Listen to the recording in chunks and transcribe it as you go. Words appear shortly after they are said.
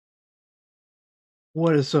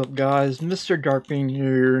What is up, guys? Mr. Darkbean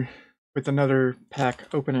here with another pack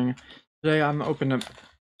opening. Today I'm opening up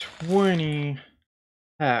 20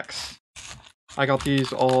 packs. I got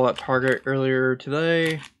these all at Target earlier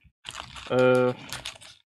today. So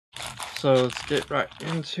let's get right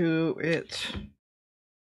into it.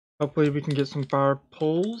 Hopefully we can get some fire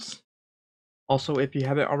pulls. Also, if you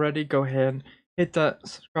haven't already, go ahead, hit that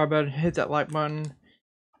subscribe button, hit that like button,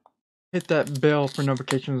 hit that bell for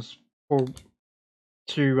notifications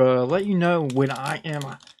to let you know when I am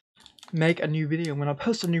make a new video, when I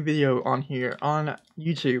post a new video on here on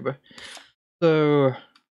YouTube. So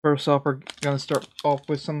first off, we're gonna start off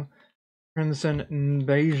with some Crimson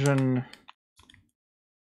Invasion.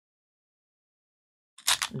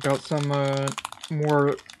 Got some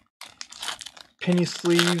more penny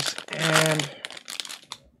sleeves and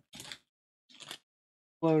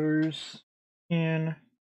floaters in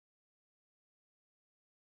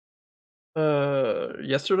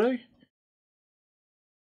yesterday.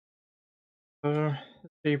 Let's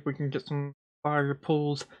see if we can get some fire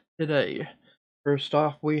pulls today. First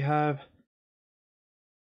off, we have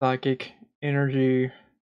Psychic Energy.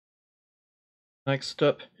 Next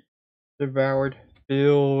up, Devoured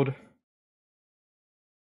Field.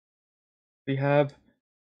 We have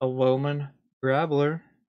a Alolan Graveler,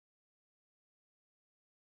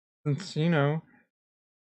 Encino,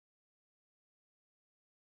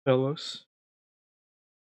 Velos,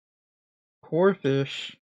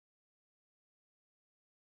 Corfish,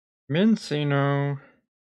 Mincino,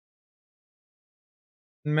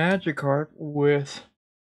 Magikarp with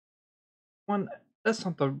one. That's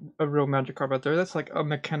not a real Magikarp out there. That's like a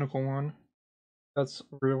mechanical one. That's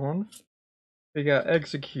a real one. We got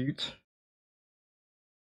Execute,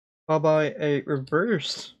 followed by a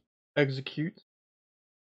reverse Execute.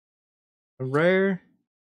 A rare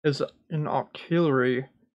is an Octillery,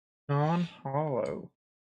 non-hollow.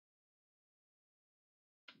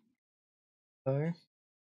 Okay.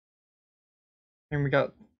 And we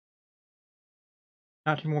got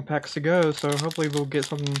 19 more packs to go, so hopefully we'll get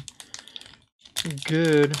something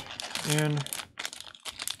good in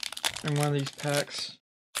one of these packs.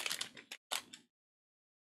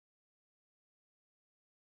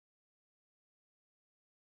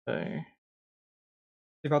 Okay.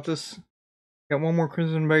 About this. Got one more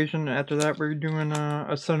Crimson Invasion. After that, we're doing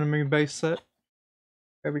a Sun and Moon base set.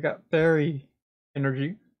 Okay, we got Fairy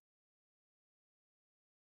Energy.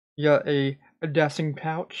 You got a Dashing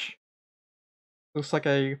Pouch. Looks like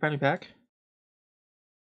a fanny pack.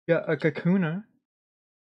 You got a Kakuna.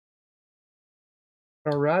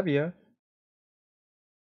 Arabia.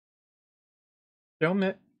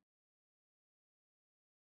 Helmet.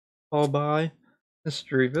 Followed by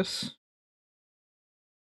Misdreavus.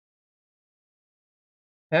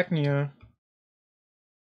 Acnea.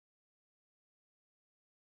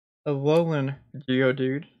 A Alolan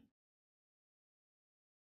Geodude.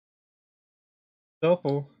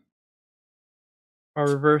 Duffel. Our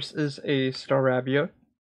reverse is a Starabia.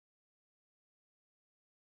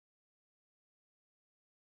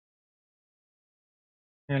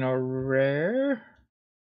 And our rare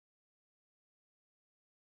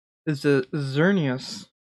is a Xerneas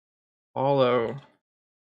Hollow. I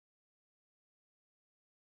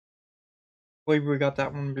believe we got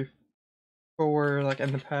that one before, like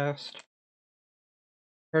in the past.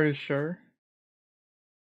 Pretty sure.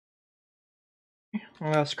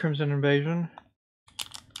 Last Crimson Invasion.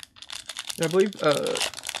 Yeah, I believe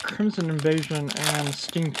Crimson Invasion and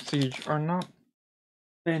Steam Siege are not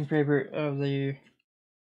fan favorite of the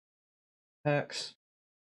packs.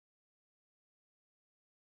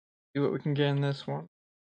 See what we can get in this one.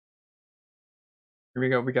 Here we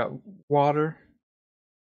go. We got water.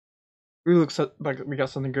 We looks like we got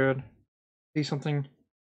something good. See something.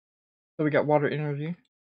 So we got water energy.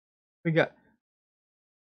 We got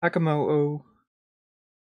Hakamo'o.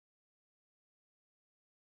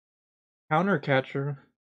 Counter Catcher.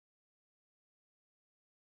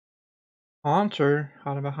 Haunter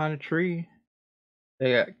hiding behind a tree.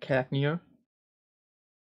 They got Cacnea.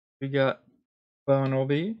 We got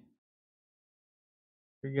Bunnelby.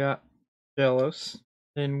 We got Jealous.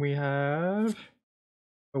 Then we have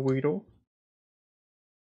a Weedle.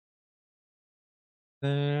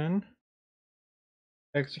 Then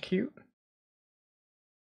Execute.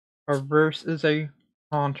 Our verse is a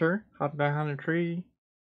Haunter hiding behind a tree.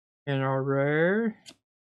 And our rare,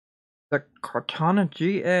 the Cortana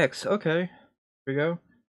GX. Okay, here we go.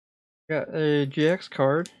 Got a GX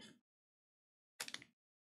card.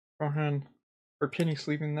 Go ahead for penny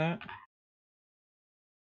sleeving that.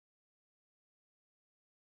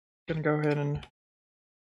 Gonna go ahead and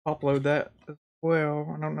upload that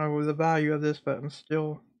well. I don't know the value of this, but I'm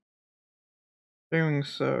still doing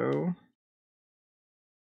so.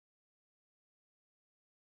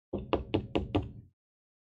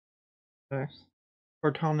 Okay.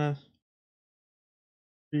 Cortana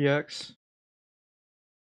GX.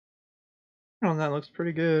 Oh, that looks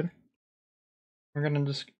pretty good. We're gonna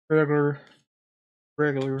just regular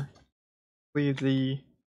leave the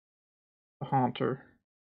Haunter.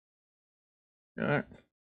 Alright.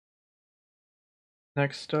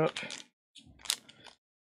 Next up,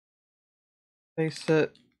 base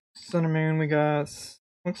set Cinnamon. We got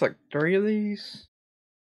looks like 3 of these.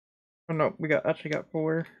 Oh no, we actually got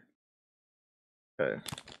 4. Okay.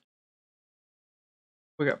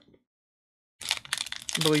 We got,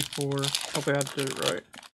 I believe, 4. Hopefully I did it right.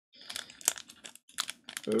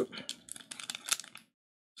 Oop.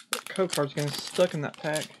 That code card's getting stuck in that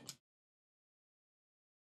pack.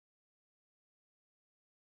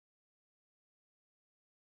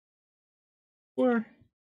 Where?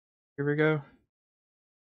 Here we go.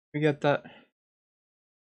 We got that.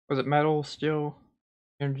 Was it metal, steel,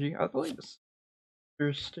 energy? I believe it's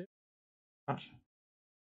steel. Gosh.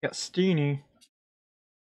 We got Steenie,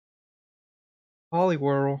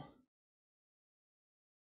 Poliwhirl,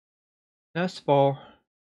 Nestball,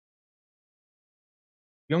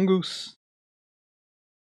 Yungoos,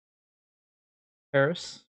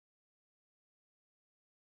 Paris,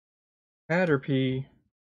 Caterpie,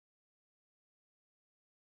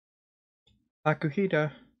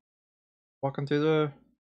 Akuhita, walking through the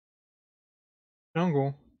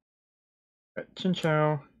jungle. Right,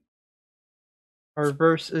 Chinchou. Our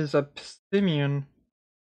reverse is a Simeon.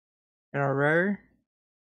 And our rare,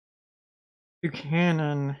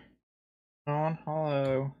 Buchanan,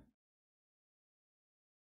 non-hollow.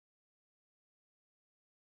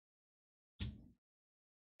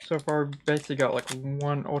 So far, basically got like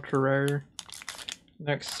 1 ultra rare.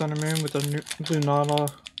 Next, Sun and Moon with a new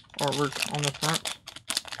Lunala artwork on the front.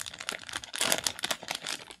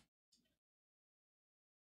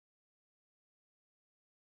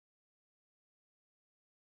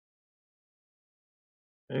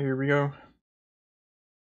 Okay, here we go.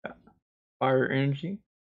 Fire Energy,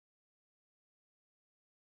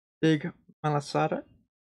 Big Malasada,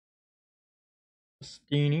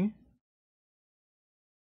 Steenie,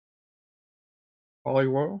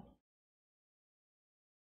 Poliwhirl,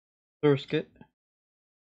 Surskit,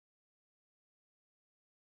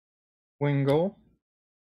 Wingull,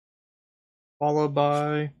 followed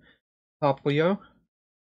by Poplio,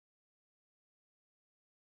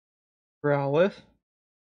 Growlithe,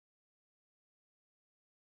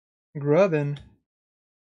 Grubbin,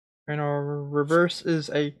 and our reverse is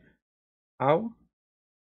a Ow,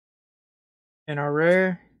 and our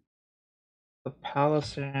rare, the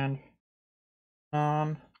Palisand,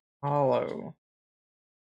 non-hollow.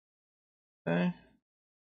 Okay.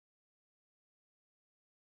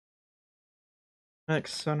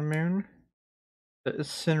 Next, Sun and Moon. That is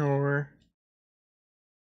Cineroar.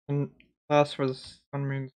 And last for the Sun and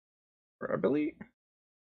Moon, I believe.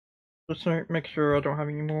 Just to make sure I don't have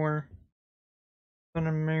any more Sun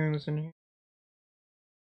and Moons in here.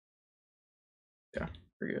 Yeah,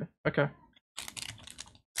 pretty good. Okay.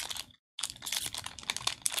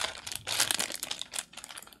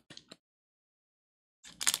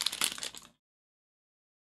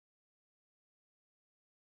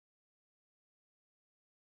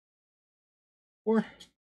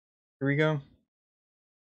 Here we go.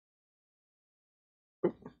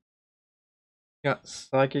 Oh. Got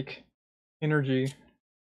Psychic Energy,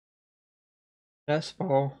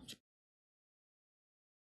 Nestball,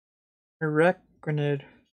 Araquanid.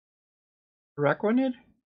 Araquanid?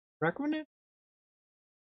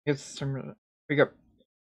 It's some. We got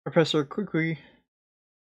Professor Kukui,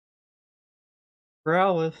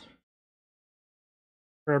 Growlithe,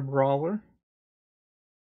 Brawler,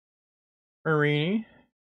 Marini,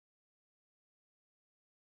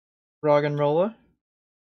 Roggenrola,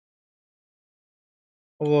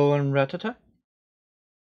 Alolan Rattata.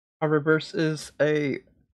 Our reverse is a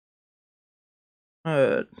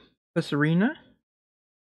Pisarina.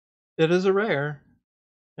 It is a rare.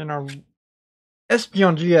 And our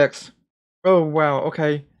Espeon GX. Oh wow,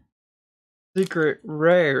 okay. Secret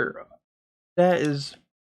rare. That is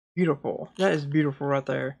beautiful. That is beautiful right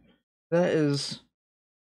there. That's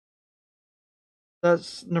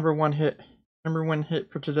number 1 hit. Number 1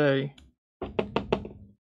 hit for today.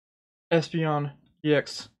 Espeon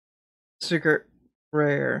GX. Secret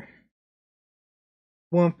rare.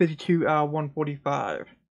 152 out of 145.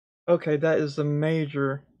 Okay, that is a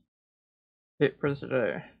major hit for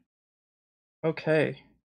today. Okay.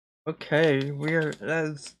 Okay, that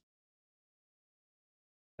is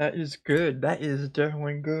That is good. That is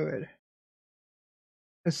definitely good.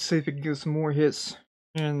 Let's see if it can give some more hits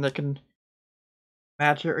and that can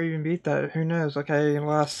match it or even beat that. Who knows? Okay,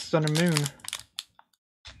 last Sun and Moon.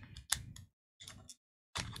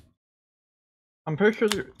 I'm pretty sure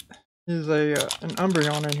there is an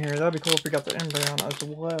Umbreon in here. That'd be cool if we got the Umbreon as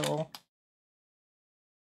well.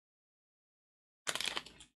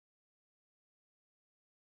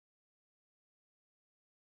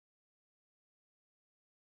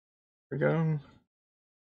 There we go.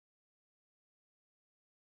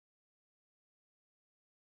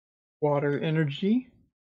 Water Energy.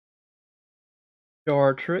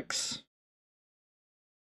 Dartrix.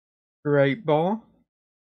 Great Ball.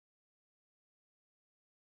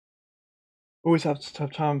 Always have a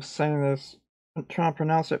tough time saying this. I'm trying to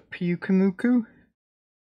pronounce it. Pyukumuku?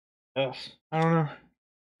 Yes. I don't know.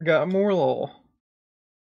 We got Morlul.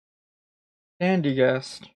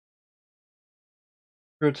 Sandygast.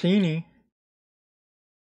 Rotini.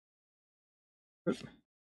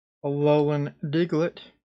 Alolan Diglett.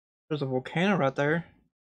 There's a volcano right there.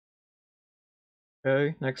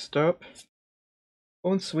 Okay, next up.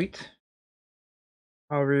 Oh, and sweet.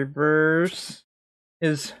 Our reverse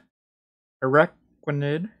is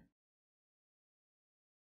Araquanid.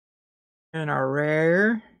 And our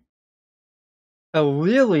rare, a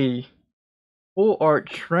Lily. Full art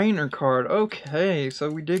trainer card. Okay, so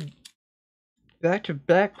we did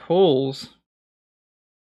back-to-back pulls.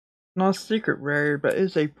 Not a secret rare, but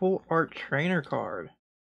it's a full art trainer card.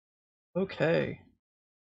 Okay.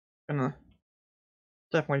 Gonna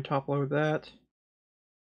definitely top load that. If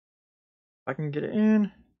I can get it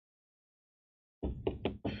in.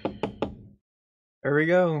 There we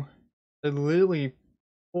go. The Lily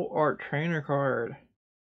full art trainer card.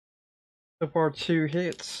 So far 2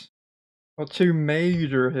 hits. Well, 2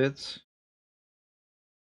 major hits.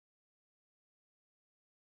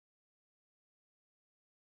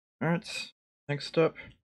 Alright, next up.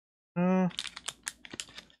 Hold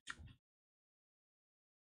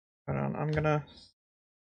on, I'm gonna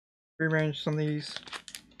rearrange some of these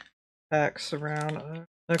packs around.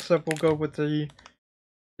 Next up, we'll go with the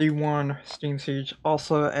D1 Steam Siege,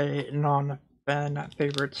 also a non-fan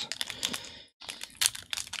favorite.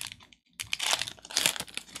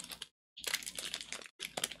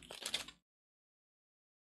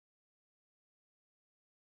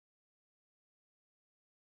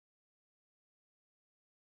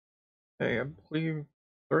 Okay, I believe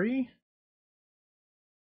 3?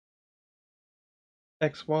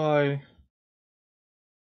 XY.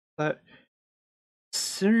 That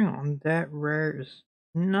sitting on that rare is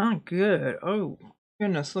not good. Oh,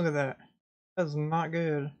 goodness, look at that. That's not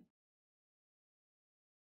good.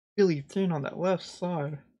 Really thin on that left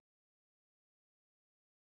side.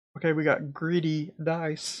 Okay, we got Greedy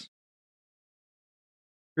Dice.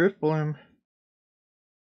 Driftbloom.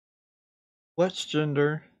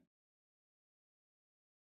 Fletchgender.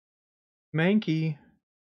 Mankey.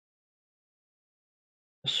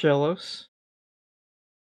 Shellos.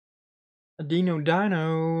 Dino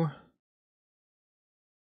Dino.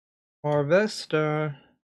 Harvesta.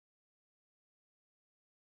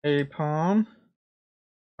 Apom.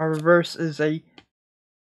 Our reverse is a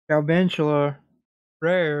Galvantula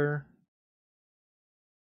rare.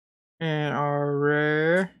 And our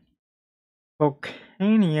rare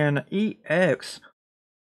Volcanion EX.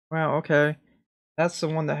 Wow, okay. That's the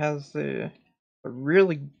one that has the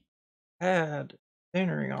really bad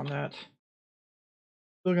centering on that.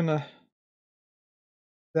 Still gonna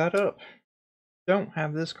that up. Don't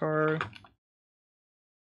have this card.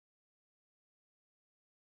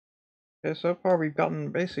 Okay, so far we've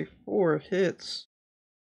gotten basically 4 hits.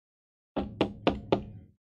 2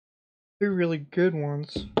 really good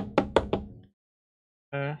ones.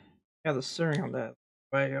 Yeah, the centering on that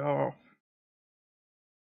way off.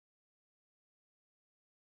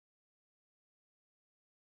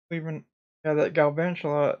 Even that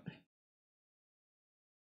Galvantula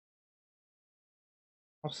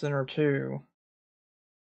off center too.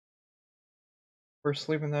 We're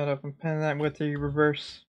sleeping that up and penning that with the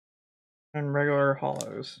reverse and regular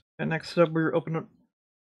hollows. And next up, we're opening up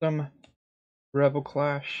some Rebel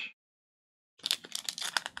Clash.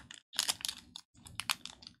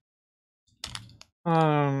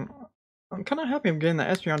 I'm kind of happy I'm getting the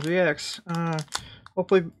Espeon GX.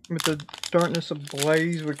 Hopefully with the Darkness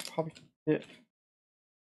Ablaze, we could probably get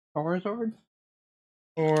Charizard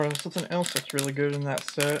or something else that's really good in that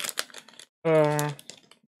set. And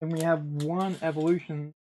we have 1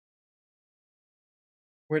 evolution,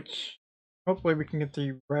 which hopefully we can get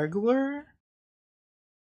the regular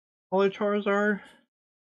Holo Charizard.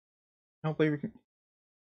 Hopefully we can,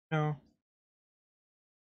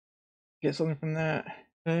 get something from that.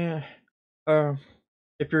 Uh,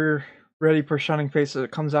 if you're ready for Shining Faces,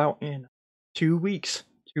 it comes out in 2 weeks.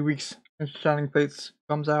 2 weeks, and Shining Face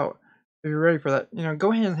comes out. If you're ready for that,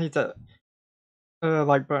 go ahead and hit that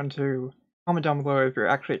like button to comment down below if you're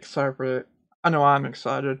actually excited for it. I know I'm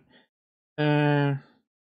excited. And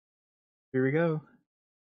here we go.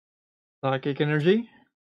 Psychic Energy.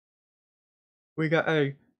 We got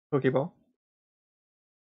a Pokeball.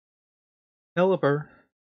 Pelipper.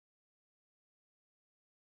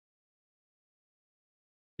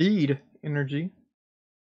 Speed Energy.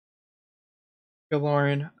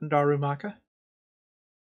 Galarian Darumaka.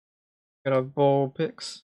 Got a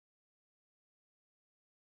Vulpix.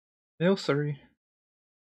 Milcery.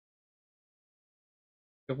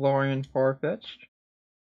 Galarian Farfetch'd.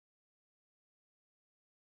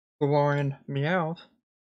 Galarian Meowth.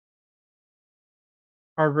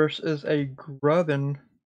 Our verse is a Grubbin.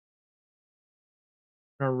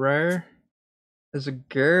 A rare is a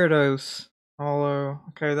Gyarados Hollow.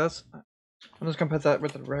 Okay, I'm just gonna put that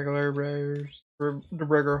with the regular rares, or the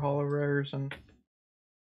regular hollow rares and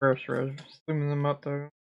burst rares. Zooming them up though.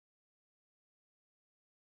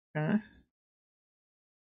 Okay.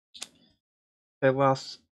 Okay,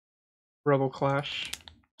 last Rebel Clash.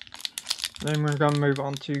 Then we're gonna move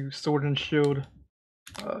on to Sword and Shield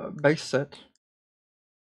base set.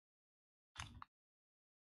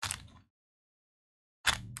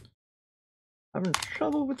 Having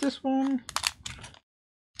trouble with this one.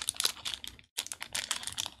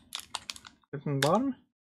 Get from the bottom.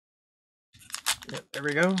 Yep, there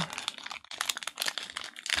we go.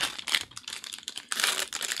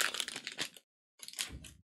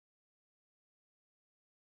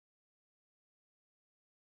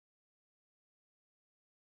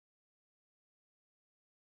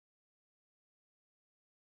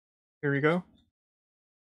 Here we go.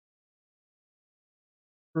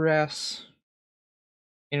 Grass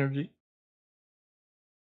Energy.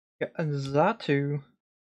 Got a Zatu.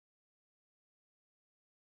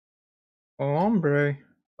 Ombre.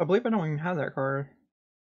 I believe I don't even have that card.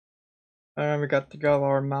 We got the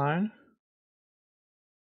Galar Mine.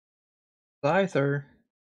 Scyther.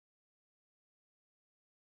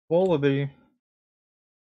 Wallaby.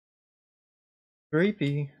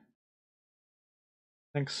 Creepy.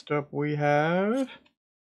 Next up we have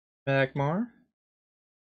Magmar.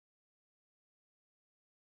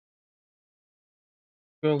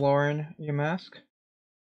 Galarian Yamask.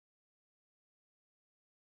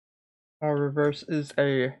 Our reverse is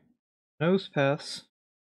a Nosepass.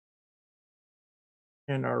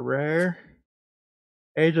 And our rare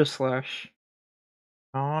Aegislash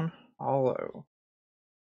non-hollow.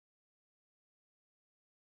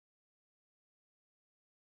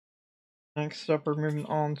 Next up we're moving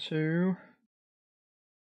on to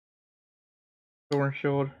Sword and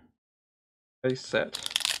Shield base set.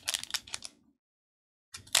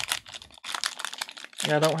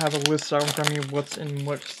 Yeah, I don't have a list out in front of me what's in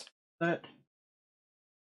what set.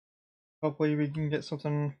 Hopefully we can get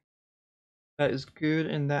something that is good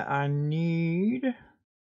and that I need.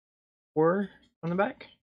 Or on the back.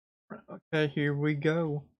 Okay, here we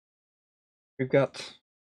go. We've got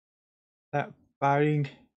that Fighting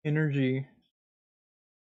Energy.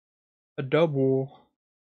 A double.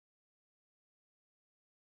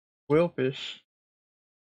 Whalefish.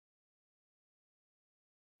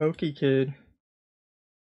 Pokekid.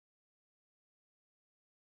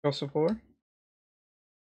 Gossifleur.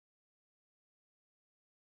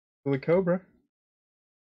 Billy Cobra.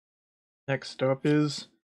 Next up is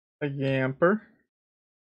a Yamper,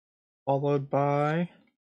 followed by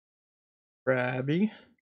Krabby,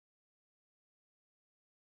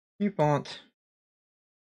 Cufant.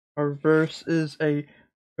 Our reverse is a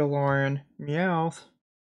Galarian Meowth,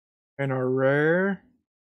 and our rare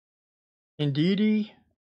Indeedee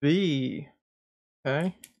V.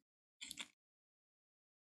 Okay.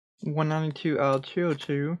 192 out of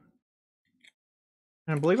 202.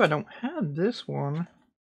 And I believe I don't have this one.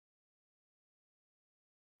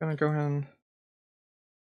 Gonna go ahead and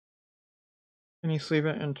penny sleeve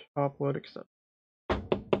it and top load it.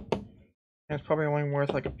 It's probably only worth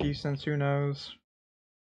like a few cents, who knows.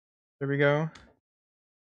 There we go.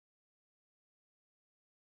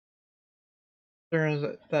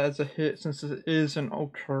 That is a hit since it is an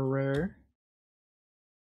ultra rare.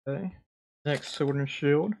 Okay. Next, Sword and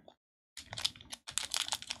Shield.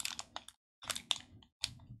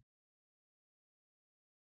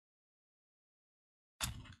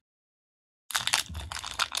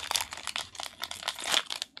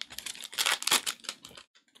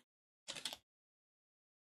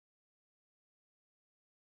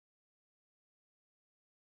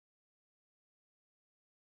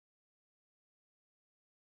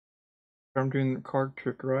 I'm doing the card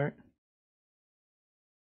trick right.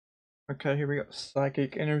 Okay, here we go.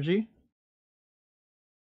 Psychic Energy.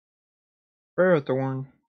 Ferrothorn.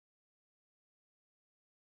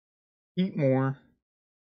 Eat More.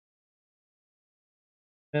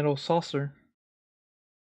 Metal Saucer.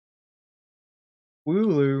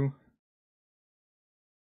 Wooloo.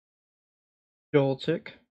 Joltik.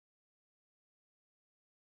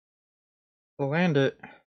 Landit.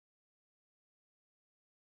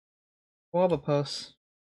 Wobbuffet.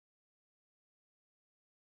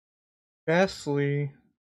 Ghastly.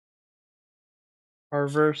 Our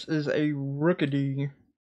verse is a Rookidee.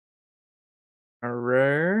 A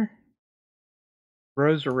rare.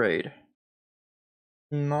 Roserade.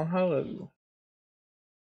 Non hello.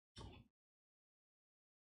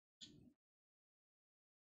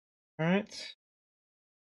 Alright.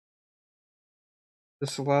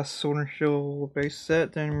 This is the last Sword and Shield base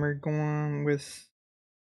set. Then we're going with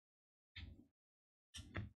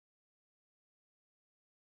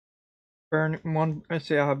let's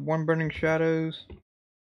see, I have 1 Burning Shadows,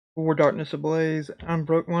 4 Darkness Ablaze,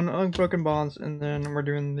 1 Unbroken Bonds, and then we're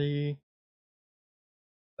doing the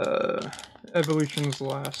Evolutions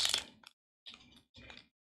last.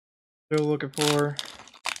 Still looking for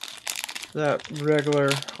that regular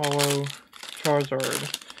hollow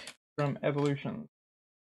Charizard from Evolution.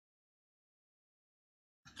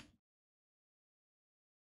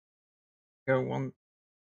 Go 1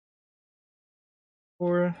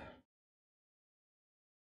 4.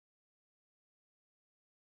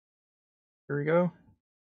 Here we go.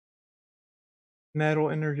 Metal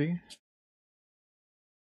Energy.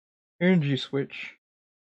 Energy Switch.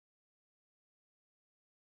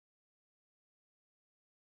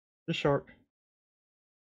 The Shark.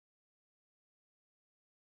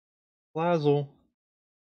 Lazzle.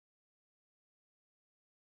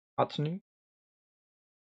 Hatsune.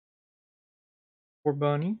 For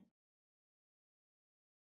Bunny.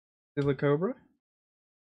 Silicobra.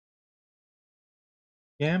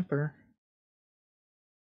 Yamper.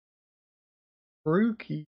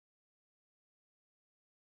 Grookey.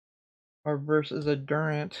 Our verse is a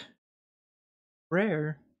Durant.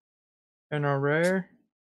 Rare. And our rare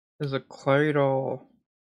is a Claydol.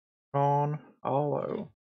 Non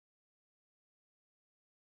hollow.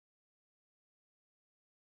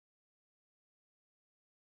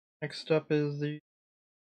 Next up is the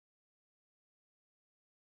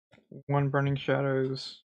 1 Burning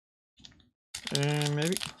Shadows. And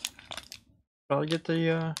maybe probably get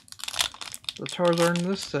the Charizard in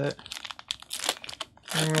this set.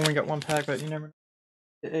 And we only got 1 pack, but you never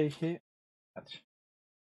get a hit.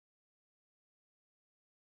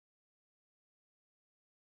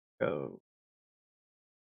 Go.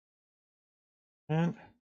 And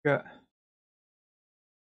got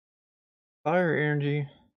Fire Energy.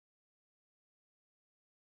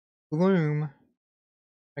 Gloom.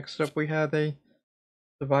 Next up we have the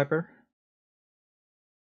Viper.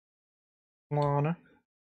 Lana.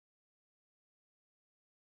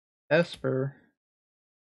 Esper.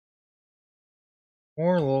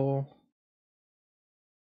 Orlul.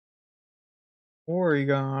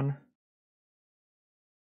 Oregon.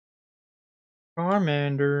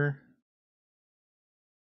 Charmander.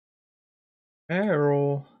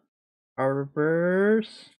 Errol. Our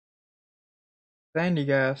reverse.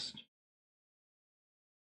 Sandygast.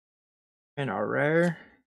 And our rare.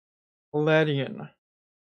 Ledian.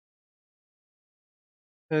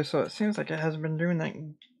 Okay, so it seems like it hasn't been doing that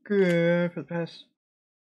good for the past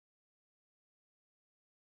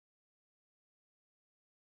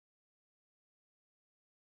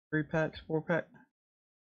 3 packs, 4 pack.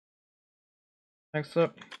 Next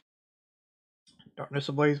up, Darkness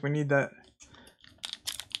Ablaze. We need that.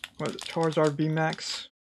 What is it, Charizard VMAX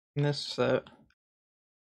in this set.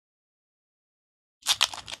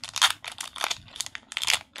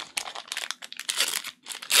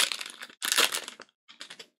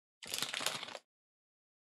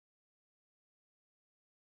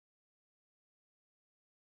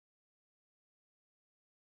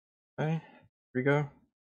 Okay, here we go.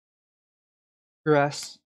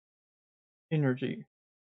 Grass Energy.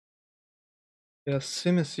 Yes,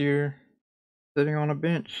 Simisear sitting on a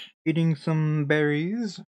bench eating some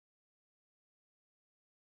berries.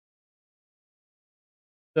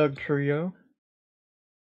 Doug Trio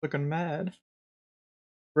looking mad.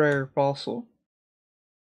 Rare Fossil.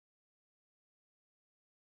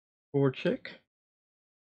 Torchic.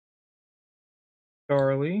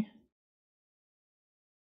 Charlie.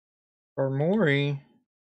 Armori.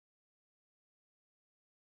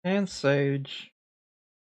 And Sage.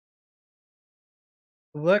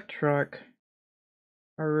 Electric.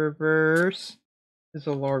 A reverse. is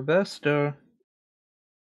a Larvesta.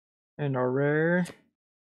 And our rare,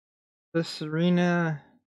 the Serena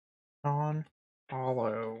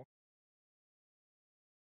non-hollow.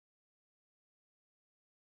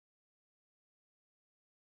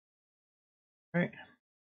 Alright.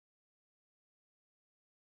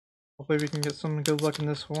 Hopefully we can get some good luck in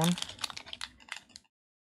this one.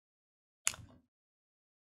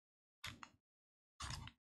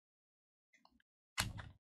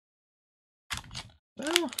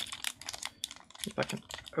 Well, if I can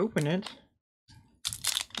open it.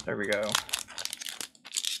 There we go.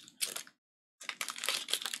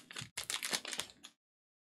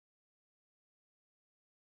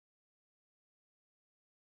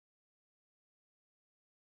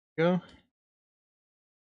 Go.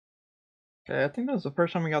 Okay, I think that was the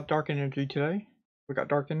first time we got dark energy today. We got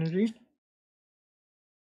dark energy.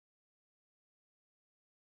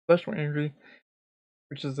 Special energy,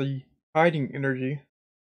 which is the hiding energy.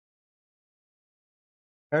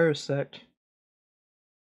 Parasect.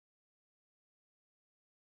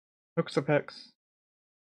 Hoxapex.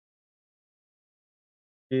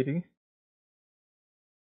 Katie.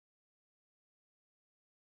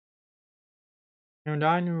 And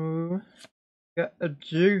I knew got a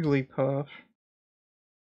Jigglypuff.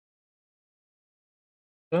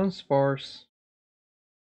 Dunsparce.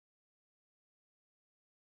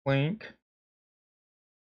 Link.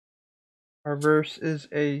 Our verse is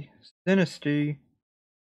a Dynasty.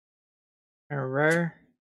 And a rare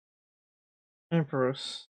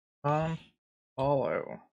Empress.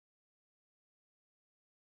 Hollow.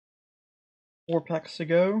 4 packs to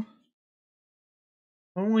go.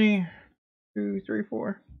 Only 2, 3,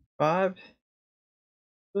 4, 5.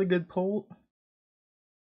 Really good pull.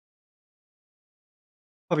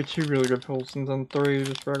 Probably 2 really good pulls, since I'm 3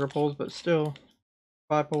 just regular pulls, but still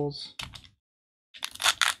 5 pulls.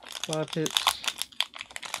 5 hits.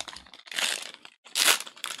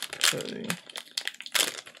 Okay.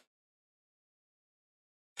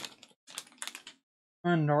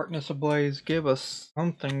 And Darkness Ablaze, give us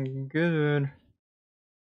something good.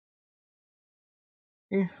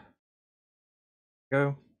 Okay.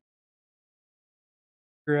 Go.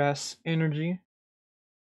 Grass Energy.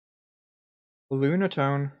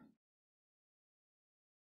 Lunatone.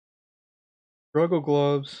 Struggle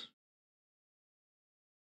Gloves.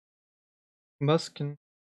 Muskin.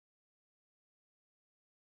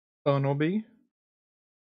 Funnelby.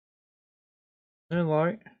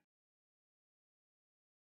 Moonlight.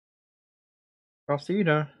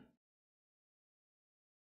 Rosita.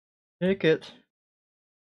 Ticket.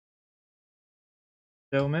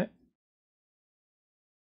 Helmet.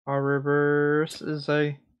 Our reverse is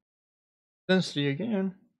a Density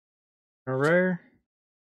again. A rare.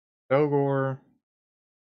 Dogor.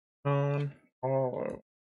 On hollow.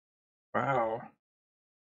 Wow.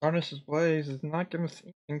 Darkness Blaze is not giving us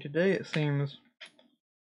anything today, it seems.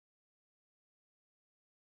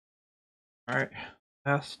 Alright.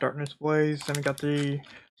 Last Darkness Blaze. Then we got the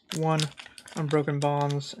 1 Unbroken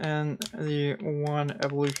Bonds and the 1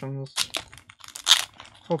 Evolutions.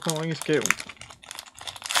 Hopefully at least get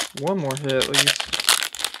 1 more hit at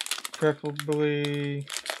least. Preferably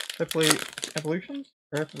Evolutions?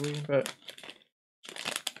 Preferably, but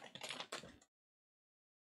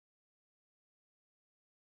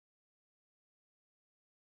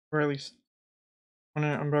or at least 1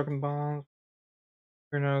 Unbroken Bonds.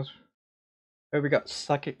 Who knows? Oh, we got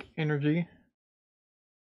Psychic Energy.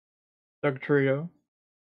 Dugtrio.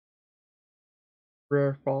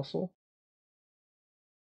 Rare Fossil.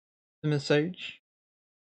 Sage.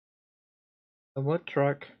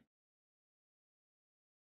 Electric.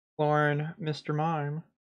 Lauren, Mr. Mime.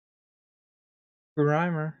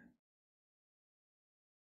 Grimer.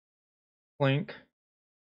 Link.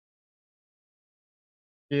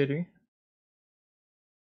 Kitty.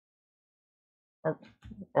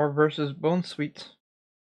 Our versus Bone Sweet.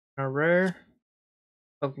 A rare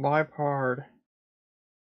of Liepard.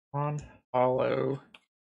 On hollow.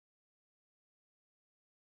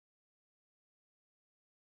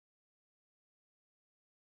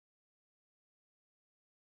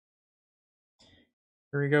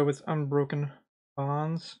 Here we go with Unbroken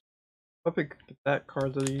Bonds. Hope we could get that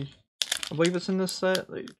card. I believe it's in this set.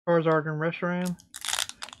 The Charizard and Reshiram.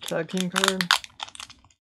 Tag team card.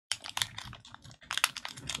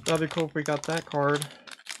 That'd be cool if we got that card.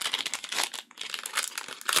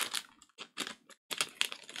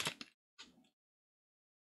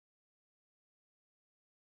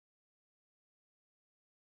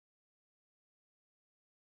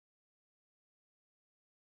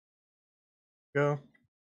 Go.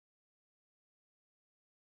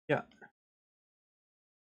 Yeah.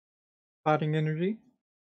 Fighting Energy,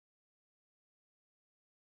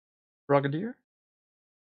 Brigadier,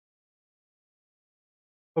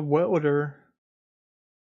 a Welder,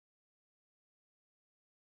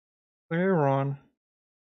 Aeron,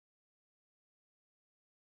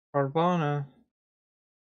 Carvana,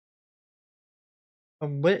 a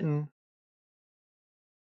Litten,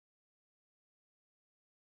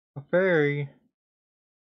 a Fairy,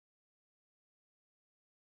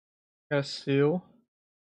 a Seal,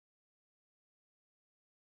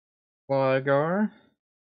 Flygar,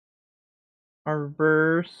 our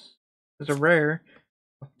reverse is a rare,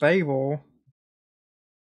 a Fable,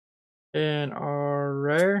 and our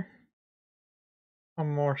rare, a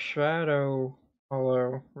more Shadow,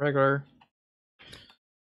 Hollow, regular.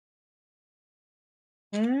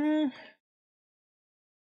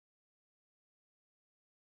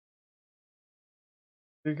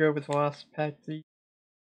 We go with the last pack. We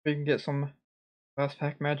can get some last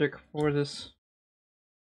pack magic for this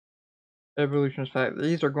evolutions pack.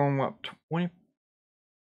 These are going up 20,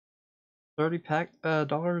 30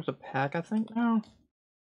 dollars a pack, I think now.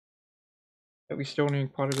 But we still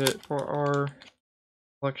need quite a bit for our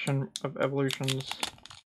collection of evolutions.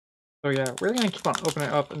 So yeah, we're gonna keep on opening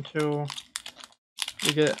it up until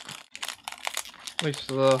we get at least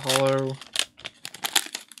the hollow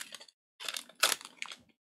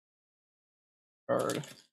card.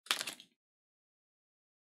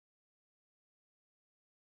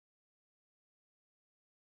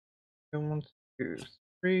 And 1, 2,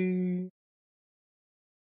 3.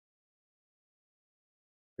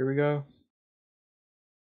 Here we go.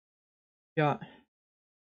 Got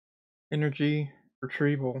energy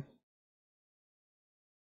retrieval.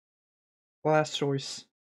 Blastoise.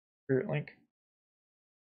 Spirit Link.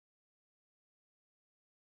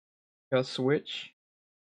 Got a Switch.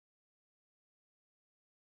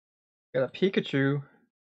 Got a Pikachu.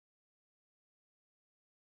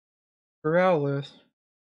 Growlithe.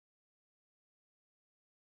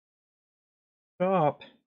 Stop.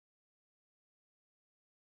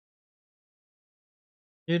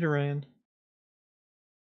 Nidoran.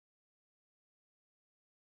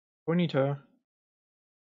 Bonita.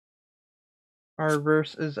 Our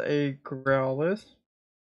reverse is a Growlithe.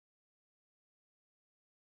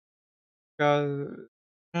 Got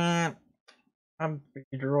I'm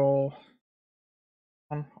Beedrill.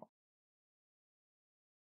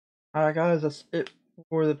 Alright guys, that's it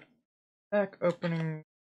for the pack opening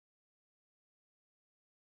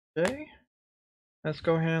day. Let's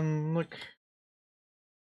go ahead and look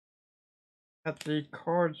at the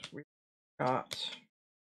cards we got.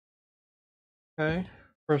 Okay,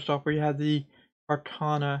 first off we have the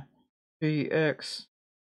Arcana GX,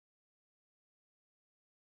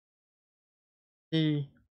 the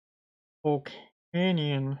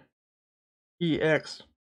Volcanion EX,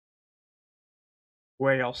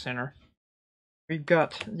 way off center. We've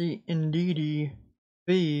got the Indeedee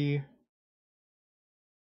V.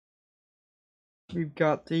 We've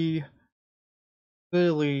got the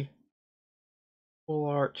Lily Full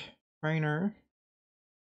Art Trainer.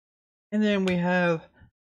 And then we have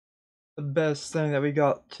the best thing that we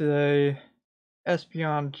got today,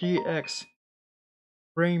 Espeon GX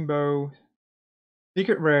Rainbow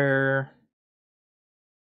Secret Rare.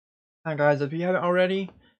 Now guys, if you haven't already,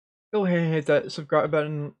 go ahead and hit that subscribe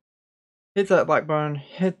button, hit that like button,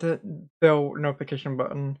 hit the bell notification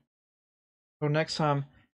button. Until next time,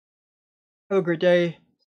 have a great day,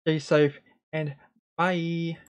 stay safe, and bye.